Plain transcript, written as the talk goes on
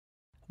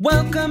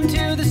Welcome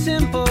to the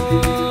Simple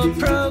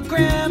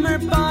Programmer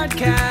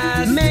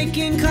Podcast,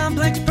 making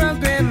complex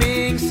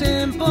programming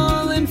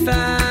simple and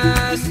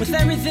fast, with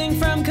everything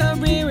from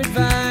career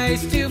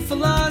advice to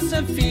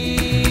philosophy.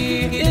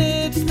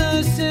 It's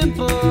the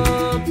Simple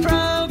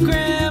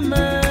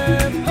Programmer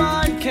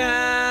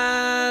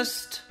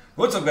Podcast.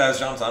 What's up, guys?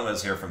 John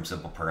Sonmez here from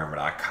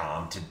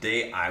SimpleProgrammer.com.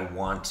 Today I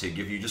want to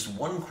give you just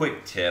one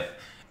quick tip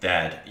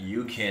that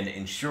you can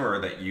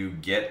ensure that you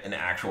get an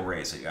actual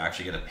raise, that you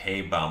actually get a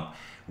pay bump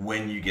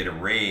when you get a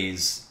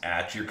raise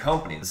at your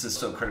company. This is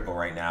so critical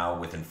right now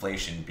with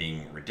inflation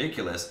being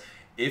ridiculous.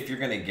 If you're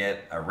going to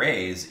get a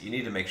raise, you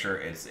need to make sure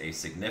it's a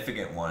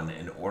significant one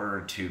in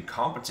order to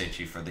compensate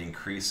you for the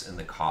increase in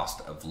the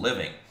cost of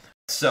living.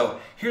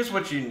 So here's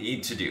what you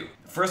need to do.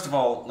 First of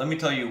all, let me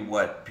tell you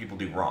what people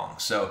do wrong.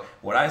 So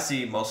what I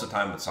see most of the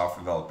time with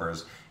software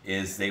developers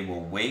is they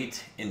will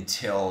wait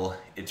until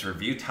it's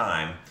review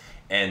time,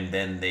 and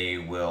then they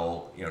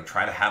will,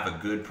 try to have a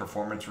good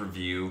performance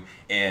review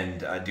and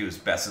do as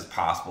best as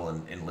possible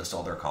and list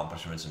all their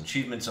accomplishments and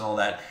achievements and all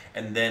that,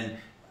 and then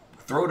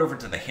throw it over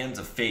to the hands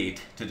of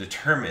fate to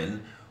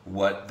determine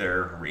what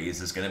their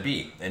raise is going to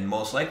be. And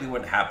most likely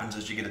what happens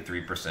is you get a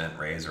 3%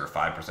 raise or a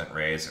 5%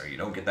 raise, or you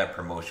don't get that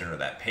promotion or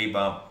that pay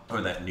bump or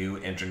that new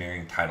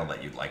engineering title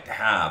that you'd like to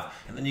have.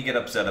 And then you get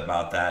upset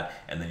about that,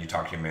 and then you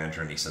talk to your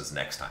manager and he says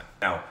next time.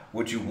 Now,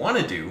 what you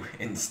want to do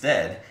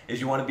instead is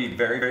you want to be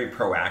very, very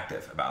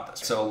proactive about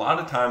this. So a lot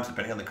of times,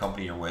 depending on the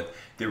company you're with,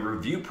 the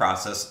review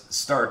process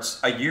starts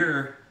a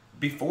year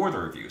before the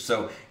review.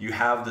 So you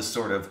have this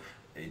sort of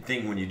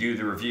thing when you do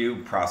the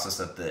review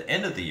process at the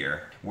end of the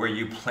year, where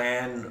you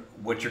plan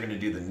what you're going to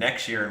do the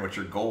next year and what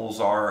your goals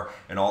are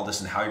and all this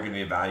and how you're going to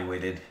be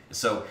evaluated.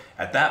 So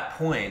at that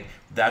point,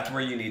 that's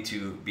where you need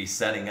to be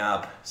setting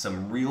up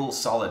some real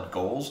solid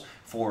goals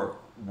for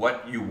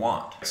what you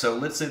want. So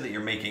let's say that you're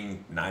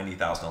making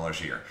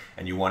 $90,000 a year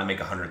and you want to make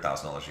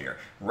 $100,000 a year.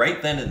 Right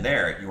then and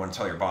there, you want to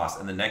tell your boss,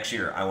 and the next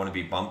year I want to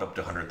be bumped up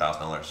to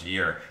 $100,000 a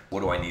year.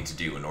 What do I need to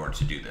do in order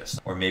to do this?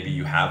 Or maybe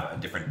you have a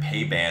different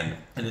pay band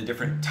and a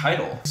different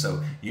title.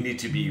 So you need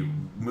to be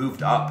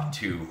moved up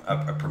to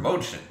a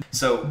promotion.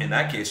 So in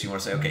that case, you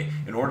want to say, okay,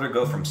 in order to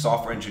go from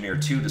software engineer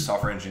 2 to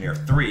software engineer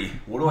 3,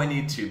 what do I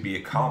need to be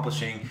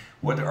accomplishing?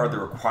 What are the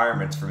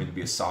requirements for me to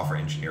be a software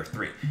engineer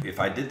 3? If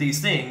I did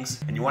these things,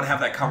 and you want to have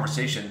that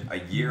conversation a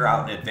year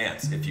out in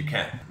advance if you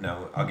can.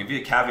 Now, I'll give you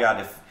a caveat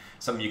if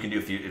something you can do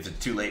if it's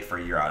too late for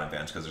a year out in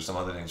advance, because there's some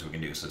other things we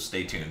can do, so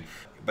stay tuned.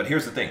 But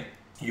here's the thing.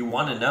 You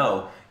want to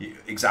know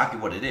exactly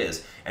what it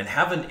is and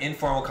have an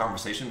informal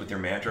conversation with your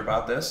manager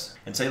about this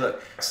and say,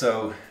 look,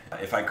 so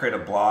if I create a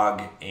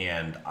blog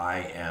and I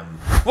am...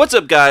 What's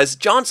up, guys?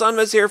 John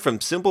Sonmez here from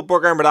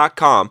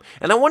SimpleProgrammer.com,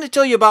 and I want to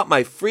tell you about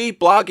my free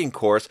blogging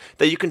course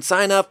that you can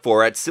sign up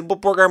for at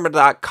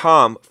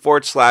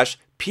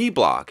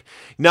SimpleProgrammer.com/pblog.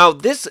 Now,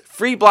 this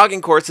free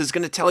blogging course is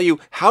going to tell you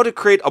how to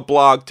create a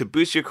blog to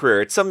boost your career.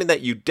 It's something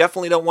that you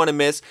definitely don't want to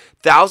miss.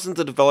 Thousands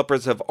of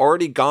developers have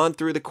already gone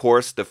through the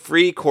course, the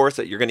free course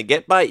that you're going to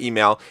get by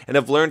email, and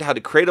have learned how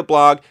to create a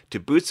blog to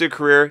boost their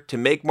career, to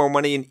make more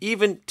money, and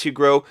even to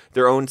grow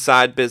their own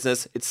side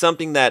business. It's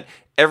something that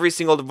every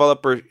single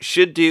developer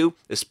should do,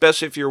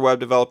 especially if you're a web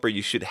developer.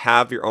 You should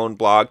have your own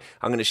blog.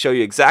 I'm going to show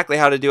you exactly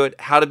how to do it,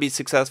 how to be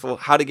successful,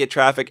 how to get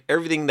traffic,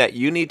 everything that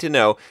you need to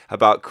know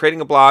about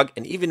creating a blog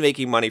and even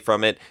making money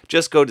from it.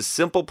 Just go to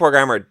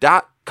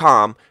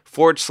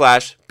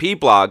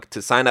simpleprogrammer.com/pblog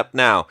to sign up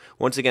now.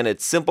 Once again,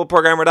 it's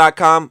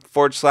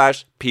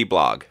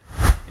simpleprogrammer.com/pblog.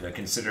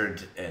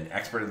 Considered an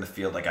expert in the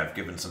field, like I've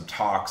given some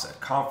talks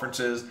at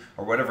conferences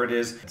or whatever it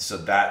is, so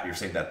that you're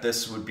saying that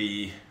this would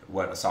be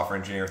what a software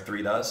engineer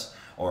 3 does,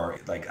 or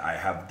like I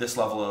have this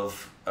level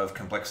of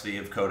complexity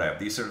of code, I have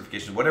these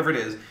certifications, whatever it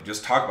is,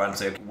 just talk about it and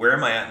say, where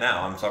am I at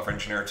now? I'm software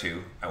engineer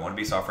 2, I want to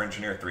be software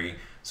engineer 3,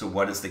 so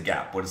what is the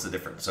gap? What is the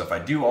difference? So if I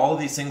do all of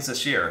these things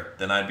this year,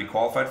 then I'd be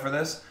qualified for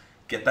this.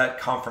 Get that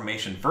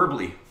confirmation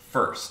verbally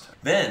first.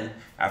 Then,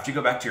 after you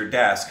go back to your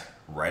desk,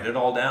 write it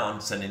all down,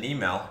 send an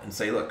email, and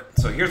say, look,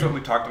 so here's what we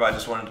talked about. I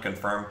just wanted to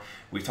confirm.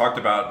 We talked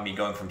about me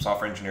going from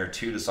software engineer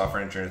 2 to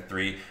software engineer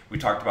 3. We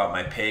talked about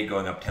my pay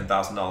going up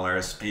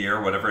 $10,000 a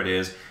year, whatever it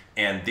is.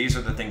 And these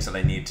are the things that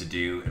I need to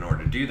do in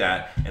order to do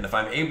that. And if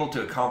I'm able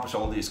to accomplish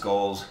all these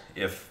goals,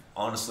 if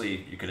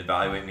honestly you can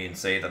evaluate me and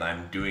say that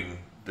I'm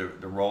doing the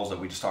roles that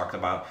we just talked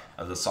about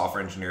as a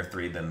software engineer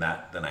 3, then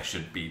I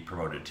should be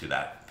promoted to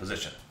that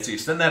position. So you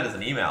send that as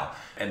an email,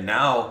 and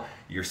now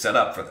you're set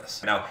up for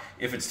this. Now,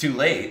 if it's too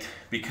late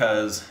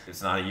because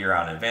it's not a year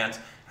out in advance,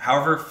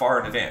 however far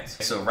in advance.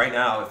 So right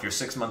now, if you're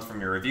 6 months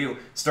from your review,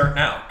 start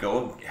now.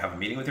 Go have a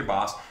meeting with your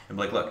boss and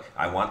be like, look,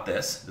 I want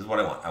this. This is what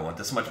I want. I want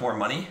this much more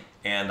money,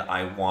 and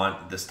I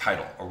want this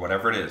title or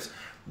whatever it is.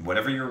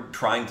 Whatever you're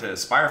trying to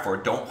aspire for,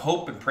 don't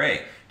hope and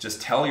pray.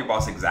 Just tell your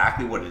boss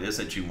exactly what it is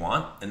that you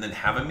want, and then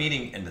have a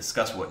meeting and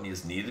discuss what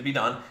is needed to be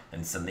done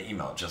and send the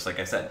email. Just like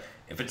I said,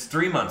 if it's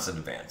 3 months in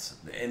advance,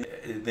 then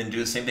do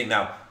the same thing.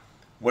 Now,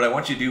 what I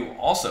want you to do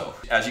also,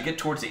 as you get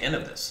towards the end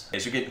of this,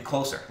 as you're getting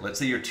closer, let's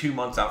say you're 2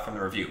 months out from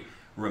the review,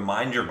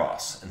 remind your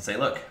boss and say,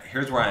 look,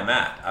 here's where I'm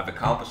at. I've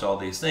accomplished all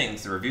these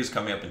things. The review's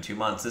coming up in 2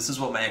 months. This is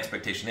what my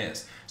expectation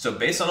is. So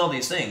based on all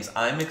these things,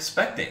 I'm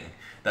expecting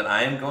that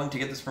I am going to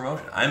get this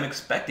promotion. I'm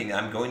expecting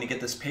I'm going to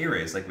get this pay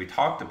raise like we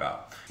talked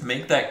about.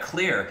 Make that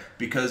clear,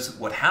 because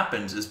what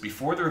happens is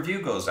before the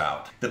review goes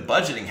out, the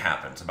budgeting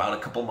happens about a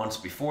couple months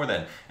before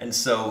then. And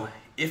so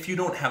if you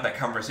don't have that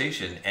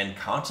conversation and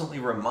constantly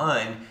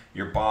remind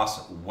your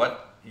boss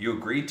what you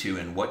agreed to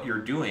and what you're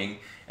doing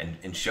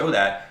and show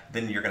that,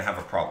 then you're gonna have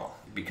a problem,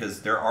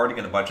 because they're already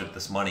going to budget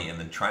this money, and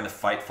then trying to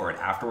fight for it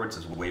afterwards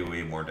is way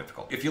more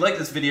difficult. If you like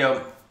this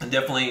video,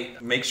 definitely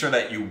make sure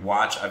that you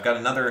watch. I've got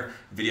another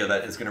video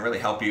that is going to really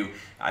help you.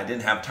 I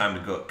didn't have time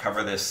to go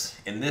cover this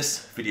in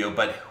this video,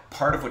 but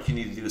part of what you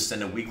need to do is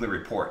send a weekly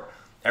report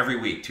every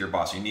week to your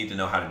boss. You need to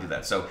know how to do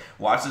that. So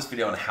watch this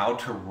video on how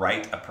to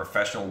write a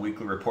professional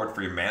weekly report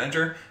for your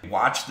manager.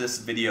 Watch this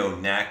video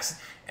next,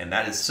 and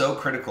that is so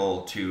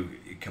critical to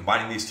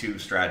combining these two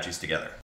strategies together.